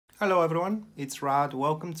Hello everyone, it's Rad.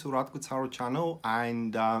 Welcome to Radko Tarot channel,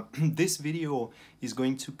 and this video is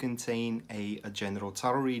going to contain a general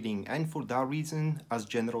tarot reading, and for that reason, as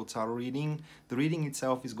general tarot reading, the reading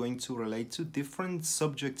itself is going to relate to different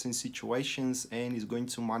subjects and situations and is going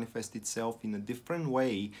to manifest itself in a different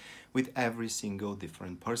way with every single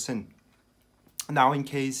different person. Now, in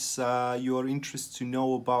case you are interested to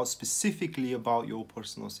know specifically about your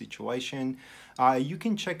personal situation, you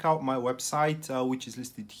can check out my website, which is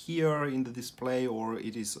listed here in the display, or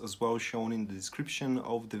it is as well shown in the description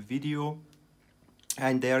of the video.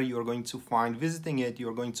 And there you are going to find, visiting it, you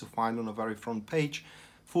are going to find on the very front page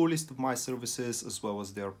full list of my services as well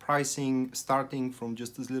as their pricing, starting from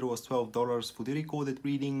just as little as $12 for the recorded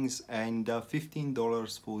readings and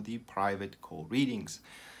 $15 for the private call readings.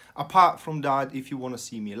 Apart from that, if you want to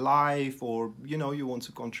see me live, or you want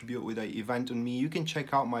to contribute with an event on me, you can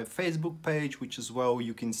check out my Facebook page, which as well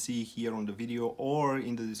you can see here on the video or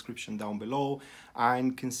in the description down below,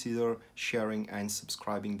 and consider sharing and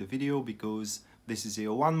subscribing the video, because this is a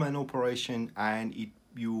one-man operation and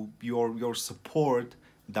your support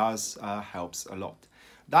does helps a lot.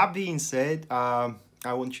 That being said, I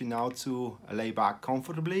want you now to lay back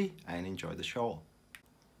comfortably and enjoy the show.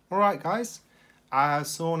 All right, guys.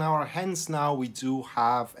 So on our hands now, we do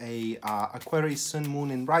have a Aquarius Sun,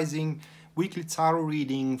 Moon and Rising weekly tarot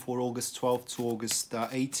reading for August 12th to August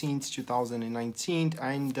 18th, 2019.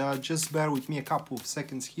 And just bear with me a couple of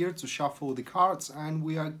seconds here to shuffle the cards, and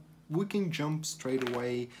we can jump straight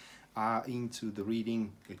away into the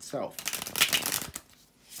reading itself.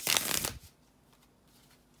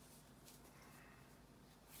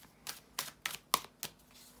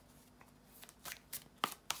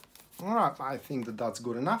 All right, I think that's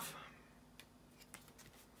good enough.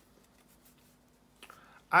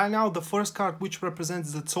 And now the first card, which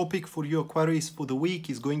represents the topic for you Aquarius for the week,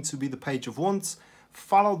 is going to be the Page of Wands,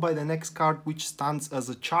 followed by the next card, which stands as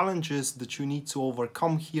the challenges that you need to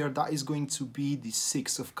overcome here. That is going to be the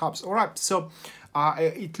Six of Cups. All right, so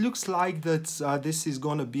it looks like that this is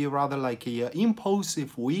going to be rather like a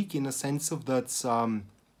impulsive week, in a sense of that,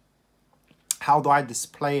 how do I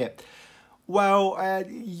display it? Well,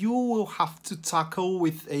 you will have to tackle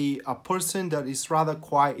with a person that is rather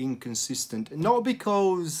quite inconsistent. Not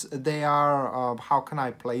because they are, how can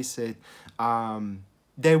I place it,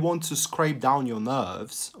 they want to scrape down your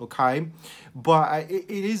nerves, okay? But it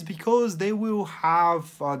is because they will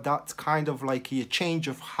have that kind of like a change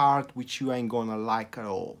of heart, which you ain't gonna like at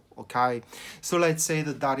all. Okay, so let's say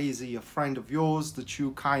that is a friend of yours that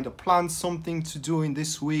you kind of plan something to do in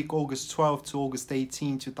this week, August 12th to August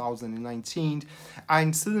 18, 2019,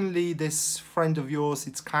 and suddenly this friend of yours,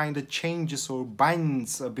 it's kind of changes or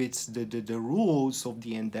bends a bit the rules of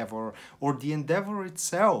the endeavor or the endeavor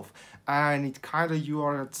itself, and it kind of, you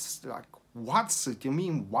are like, what's it? I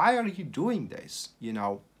mean, why are you doing this?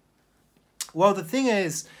 Well, the thing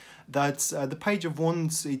is that the Page of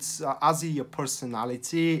Wands, it's as a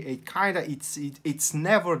personality, it kind of, it's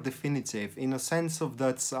never definitive, in a sense of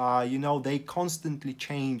that, they constantly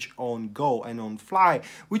change on go and on fly,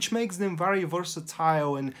 which makes them very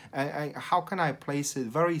versatile and how can I place it,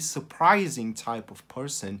 very surprising type of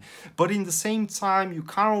person. But in the same time, you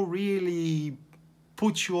can't really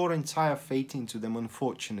put your entire faith into them,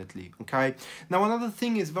 unfortunately. Okay, now another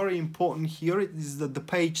thing is very important here is that the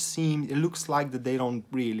page it looks like that they don't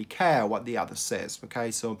really care what the other says. Okay,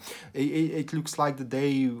 so it looks like that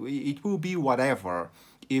it will be whatever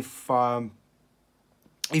if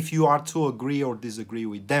you are to agree or disagree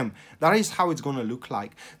with them. That is how it's going to look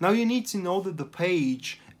like. Now you need to know that the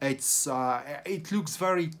page, it looks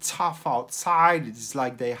very tough outside. It's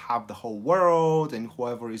like they have the whole world, and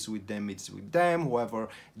whoever is with them, it's with them. Whoever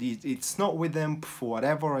it's not with them, for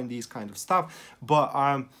whatever, and these kind of stuff.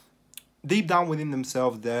 But deep down within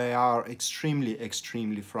themselves, they are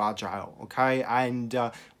extremely fragile. Okay, and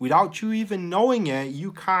without you even knowing it,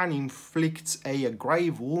 you can inflict a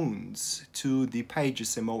grave wounds to the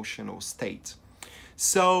page's emotional state.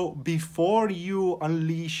 So before you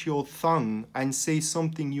unleash your tongue and say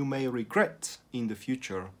something you may regret in the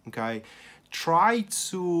future, okay, try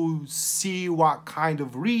to see what kind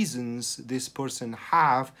of reasons this person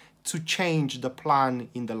have to change the plan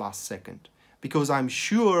in the last second. Because I'm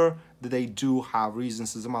sure that they do have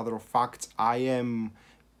reasons. As a matter of fact, I am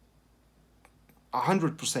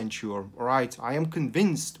 100% sure, all right? I am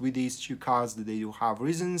convinced with these two cards that they do have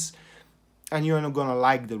reasons. And you're not gonna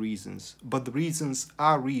like the reasons, but the reasons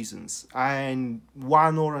are reasons, and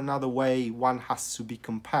one or another way one has to be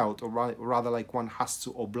compelled, or rather like one has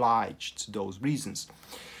to oblige to those reasons.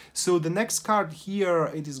 So the next card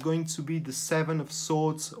here, it is going to be the Seven of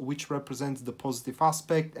Swords, which represents the positive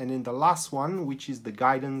aspect, and then the last one, which is the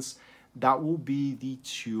guidance, that will be the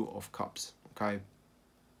Two of Cups. Okay.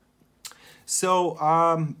 So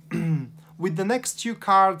with the next two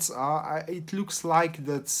cards, it looks like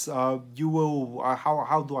that you will,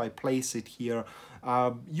 how do I place it here?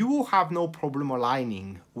 You will have no problem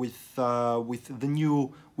aligning with the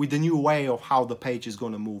new way of how the page is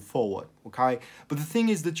going to move forward. Okay, but the thing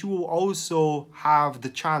is that you will also have the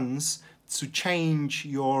chance to change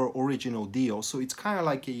your original deal. So it's kind of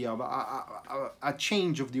like a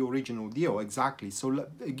change of the original deal, exactly. So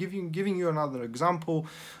giving you another example,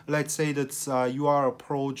 let's say that you are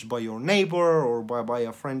approached by your neighbor or by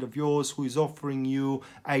a friend of yours who is offering you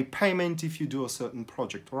a payment if you do a certain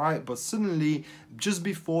project, all right? But suddenly, just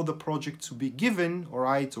before the project to be given, all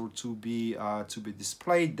right, or to be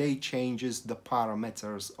displayed, they changes the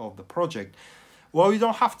parameters of the project. Well, you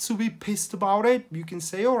don't have to be pissed about it. You can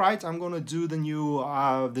say, all right, I'm going to do the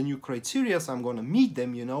new criteria. So I'm going to meet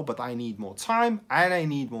them, you know, but I need more time and I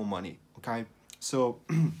need more money. Okay. So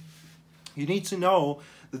you need to know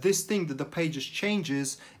that this thing that the pages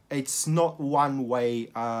changes, it's not one way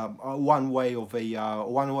of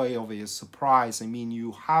a surprise. I mean,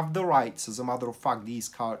 you have the rights. As a matter of fact, these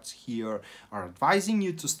cards here are advising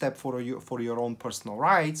you to step for your own personal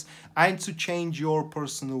rights and to change your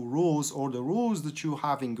personal rules or the rules that you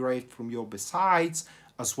have engraved from your besides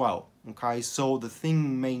as well. Okay, so the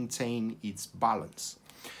thing maintain its balance.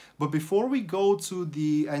 But before we go to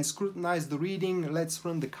and scrutinize the reading, let's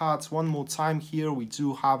run the cards one more time here. We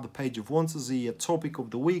do have the Page of Wands as a topic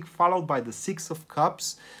of the week, followed by the Six of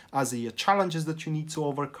Cups as a challenges that you need to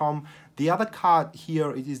overcome. The other card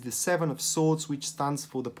here, it is the Seven of Swords, which stands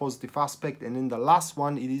for the positive aspect. And in the last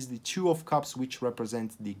one, it is the Two of Cups, which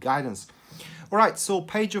represents the guidance. All right, so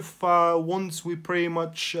Page of Wands, we pretty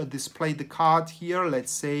much displayed the card here.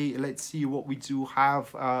 Let's see what we do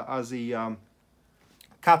have as a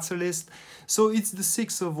catalyst. So it's the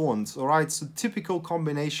Six of Wands, all right? So typical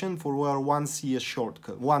combination for where one sees a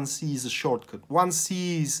shortcut. One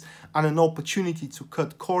sees an opportunity to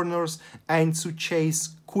cut corners and to chase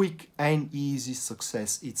quick and easy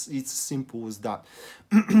success. It's simple as that.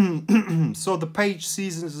 So the page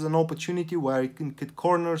sees it as an opportunity where it can cut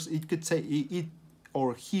corners. It could take it,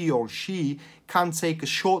 or he or she can take a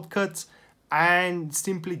shortcut and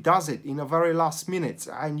simply does it in a very last minute,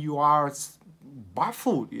 and you are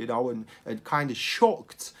baffled, you know, and kind of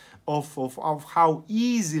shocked of how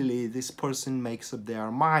easily this person makes up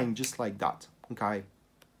their mind just like that. Okay,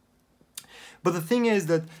 but the thing is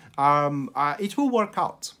that it will work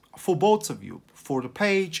out for both of you, for the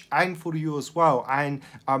page and for you as well. And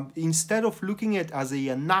instead of looking at it as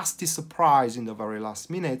a nasty surprise in the very last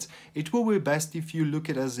minute, it will be best if you look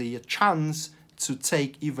at it as a chance to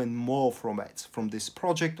take even more from it, from this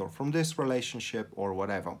project or from this relationship or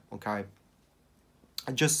whatever. Okay,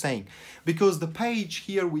 just saying, because the page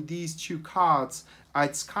here with these two cards,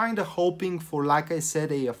 it's kind of hoping for, like I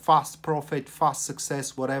said, a fast profit, fast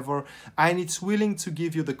success, whatever, and it's willing to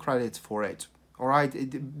give you the credit for it. All right,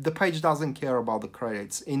 the page doesn't care about the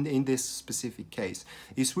credits in this specific case.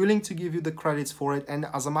 It's willing to give you the credits for it, and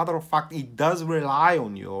as a matter of fact, it does rely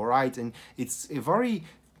on you. All right, and it's a very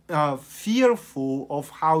fearful of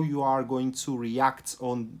how you are going to react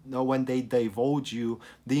on when they divulge you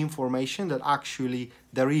the information that actually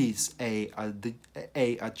there is a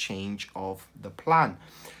change of the plan.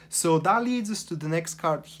 So that leads us to the next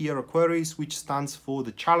card here, Aquarius, which stands for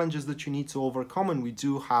the challenges that you need to overcome, and we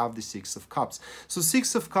do have the Six of Cups. So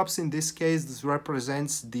Six of Cups in this case, this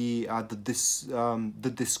represents it's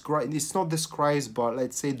not disgrace, but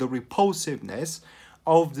let's say the repulsiveness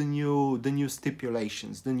of the new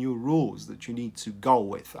stipulations, the new rules that you need to go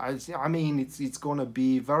with. I mean, it's gonna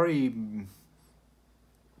be very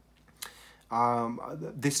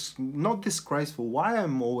not disgraceful. Why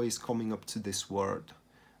I'm always coming up to this word?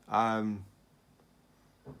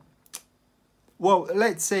 Well,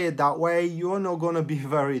 let's say it that way. You're not gonna be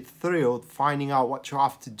very thrilled finding out what you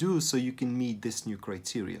have to do so you can meet this new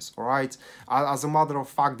criteria. All right. As a matter of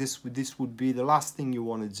fact, this would be the last thing you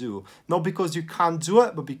want to do. Not because you can't do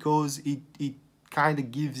it, but because it kind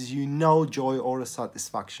of gives you no joy or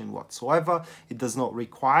satisfaction whatsoever. It does not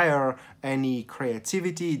require any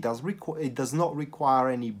creativity. It does not require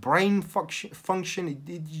any brain function.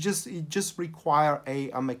 It just require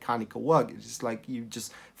a mechanical work. It's just like you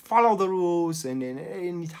just follow the rules and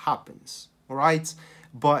it happens. All right,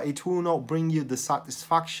 but it will not bring you the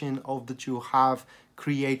satisfaction of that you have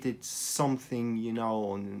created something, you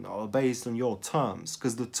know, based on your terms,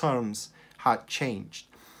 because the terms had changed.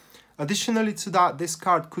 Additionally to that, this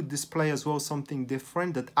card could display as well something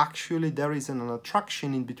different, that actually there is an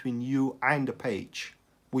attraction in between you and the page,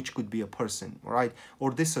 which could be a person, right? Or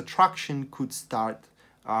this attraction could start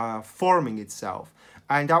forming itself.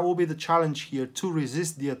 And that will be the challenge here, to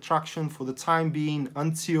resist the attraction for the time being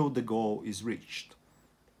until the goal is reached.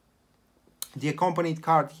 The accompanied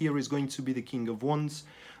card here is going to be the King of Wands.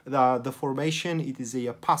 The formation, it is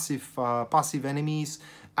a passive enemies,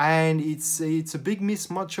 and it's a big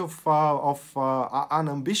mismatch of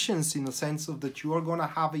ambitions, in the sense of that you are gonna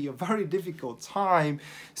have a very difficult time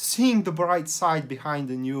seeing the bright side behind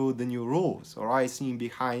the new rules. All right, seeing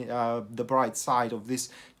behind the bright side of this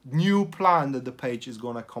new plan that the page is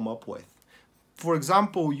gonna come up with. For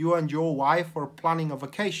example, you and your wife are planning a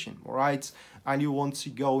vacation, all right, and you want to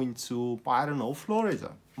go into, I don't know,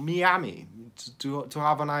 Florida, Miami, to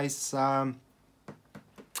have a nice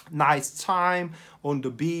nice time on the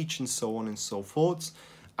beach and so on and so forth.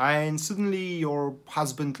 And suddenly your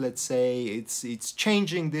husband, let's say, it's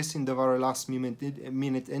changing this in the very last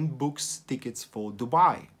minute and books tickets for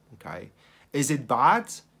Dubai. Okay, is it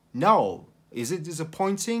bad? No. Is it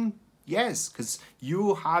disappointing? Yes, because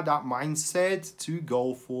you had that mindset to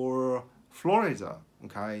go for Florida.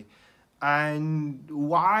 Okay, and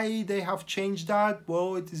why they have changed that?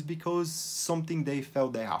 Well, it is because something they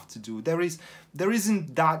felt they have to do. There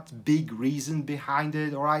isn't that big reason behind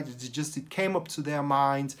it, all right? It's just, it came up to their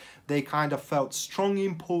mind. They kind of felt strong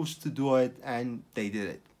impulse to do it, and they did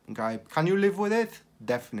it, okay? Can you live with it?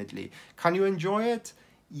 Definitely. Can you enjoy it?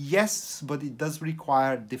 Yes, but it does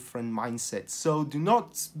require different mindsets. So do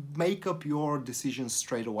not make up your decisions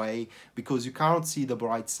straight away because you cannot see the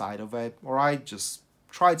bright side of it, all right? Just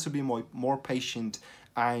try to be more patient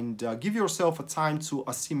and give yourself a time to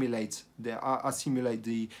assimilate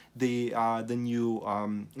the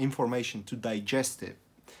new information, to digest it,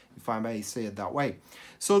 if I may say it that way.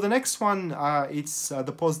 So the next one, it's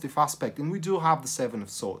the positive aspect, and we do have the Seven of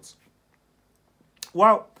Swords.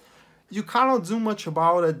 Well, you cannot do much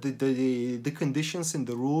about it. The conditions and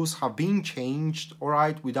the rules have been changed, all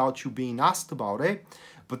right, without you being asked about it.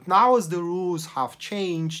 But now as the rules have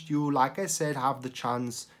changed, you, like I said, have the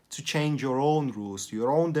chance to change your own rules, your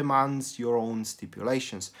own demands, your own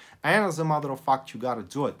stipulations. And as a matter of fact, you gotta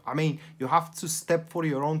do it. I mean, you have to step for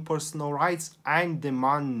your own personal rights and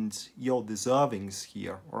demand your deservings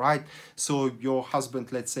here, all right? So your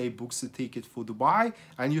husband, let's say, books a ticket for Dubai,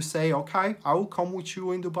 and you say, okay, I will come with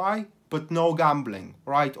you in Dubai, but no gambling,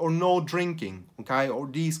 right? Or no drinking, okay? Or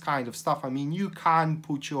these kind of stuff. I mean, you can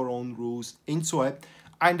put your own rules into it,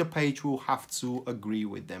 and the page will have to agree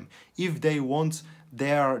with them if they want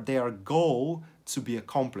their goal to be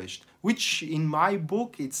accomplished, which in my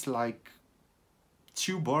book, it's like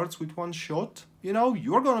two birds with one shot. You know,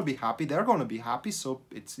 you're gonna be happy, they're gonna be happy, so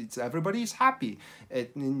it's everybody's happy.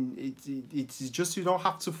 It's just, you don't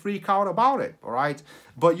have to freak out about it, all right?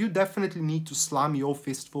 But you definitely need to slam your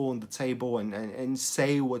fistful on the table and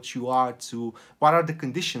say what are the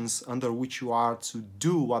conditions under which you are to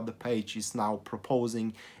do what the page is now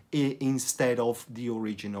proposing instead of the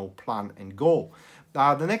original plan and goal.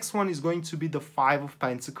 The next one is going to be the Five of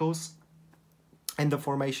Pentacles. And the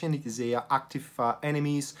formation, it is a active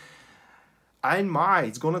enemies. And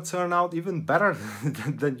it's gonna turn out even better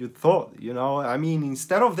than you thought, you know? I mean,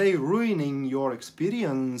 instead of they ruining your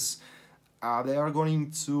experience, they are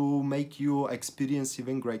going to make you experience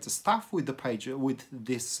even greater stuff with the page, with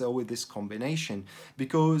this combination.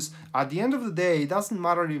 Because at the end of the day, it doesn't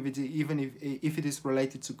matter if it is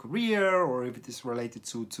related to career or if it is related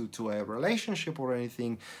to a relationship or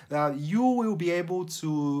anything. You will be able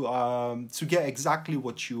to get exactly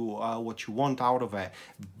what you want out of it,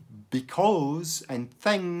 because and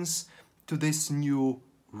thanks to this new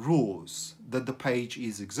rules that the page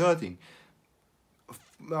is exerting.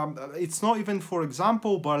 It's not even, for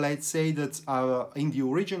example, but let's say that in the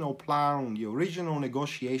original plan, the original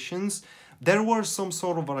negotiations, there was some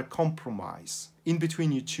sort of a compromise in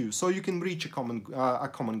between you two, so you can reach a common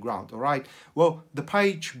ground, all right? Well, the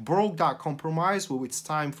page broke that compromise. Well, it's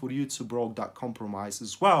time for you to break that compromise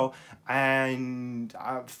as well, and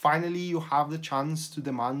finally you have the chance to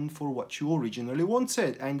demand for what you originally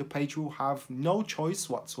wanted, and the page will have no choice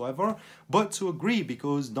whatsoever but to agree,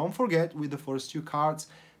 because don't forget, with the first two cards,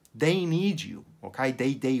 they need you, okay?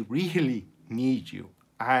 They really need you.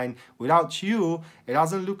 And without you, it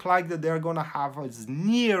doesn't look like that they're gonna have as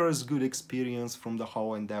near as good experience from the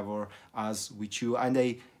whole endeavor as with you. And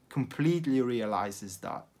they completely realizing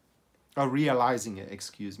it,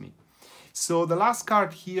 excuse me. So the last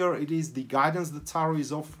card here, it is the guidance that Tarot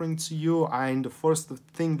is offering to you. And the first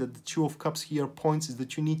thing that the Two of Cups here points is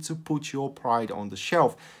that you need to put your pride on the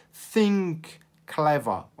shelf. Think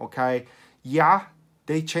clever, okay? Yeah,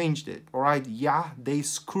 they changed it, all right? Yeah, they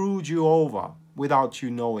screwed you over without you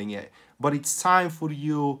knowing it. But it's time for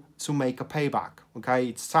you to make a payback, okay?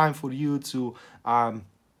 It's time for you to,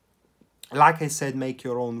 like I said, make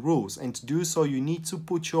your own rules. And to do so, you need to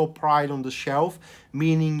put your pride on the shelf,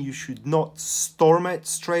 meaning you should not storm it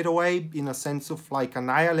straight away in a sense of like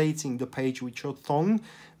annihilating the page with your tongue,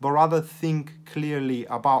 but rather think clearly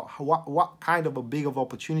about what kind of a big of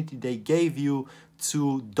opportunity they gave you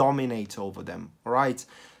to dominate over them, all right?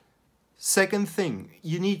 Second thing,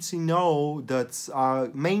 you need to know that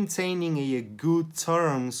maintaining a good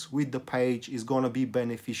terms with the page is going to be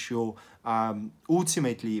beneficial,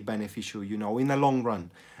 ultimately beneficial, you know, in the long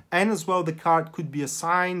run. And as well, the card could be a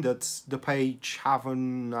sign that the page have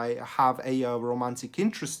a romantic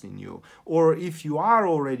interest in you. Or if you are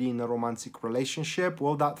already in a romantic relationship,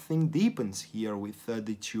 well, that thing deepens here with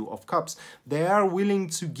the Two of Cups. They are willing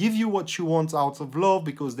to give you what you want out of love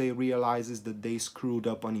because they realizes that they screwed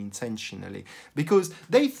up unintentionally. Because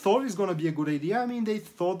they thought it's going to be a good idea. I mean, they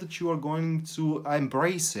thought that you are going to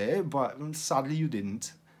embrace it, but sadly you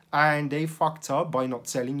didn't. And they fucked up by not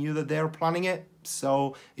telling you that they're planning it.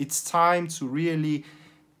 So it's time to really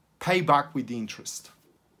pay back with the interest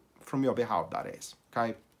from your behalf, that is,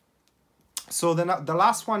 okay? So the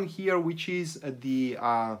last one here, which is the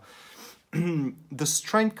the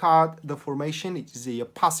strength card, the formation. It is the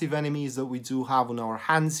passive enemies that we do have on our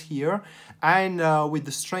hands here. And with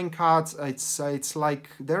the strength cards, it's like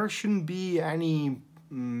there shouldn't be any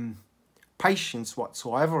patience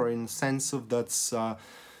whatsoever, in the sense of that's...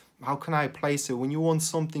 how can I place it? When you want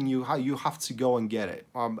something, you have to go and get it.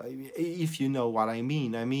 If you know what I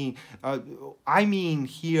mean. I mean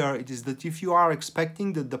here it is that if you are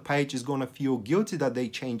expecting that the page is going to feel guilty that they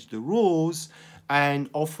changed the rules and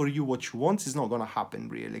offer you what you want, is not going to happen,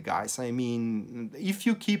 really, guys. I mean, if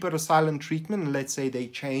you keep it a silent treatment, and let's say they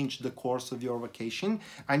change the course of your vacation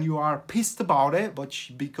and you are pissed about it, but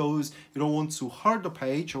because you don't want to hurt the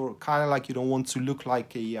page, or kind of like you don't want to look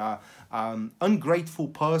like a ungrateful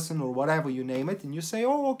person or whatever you name it, and you say,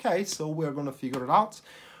 oh, okay, so we're going to figure it out.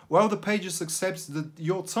 Well, the page just accepts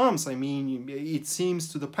your terms. I mean, it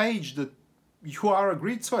seems to the page that you are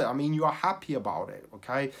agreed to it. I mean, you are happy about it,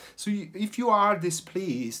 okay? So if you are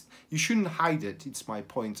displeased, you shouldn't hide it. It's my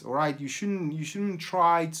point, all right? You shouldn't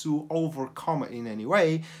try to overcome it in any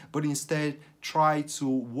way, but instead try to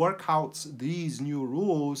work out these new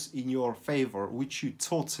rules in your favor, which you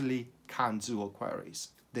totally can do, Aquarius,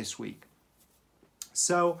 this week.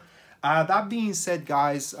 So that being said,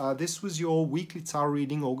 guys, this was your weekly tarot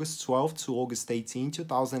reading, August 12th to August 18th,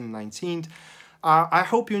 2019. I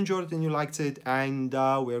hope you enjoyed it and you liked it, and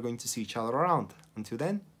we're going to see each other around. Until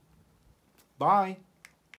then, bye.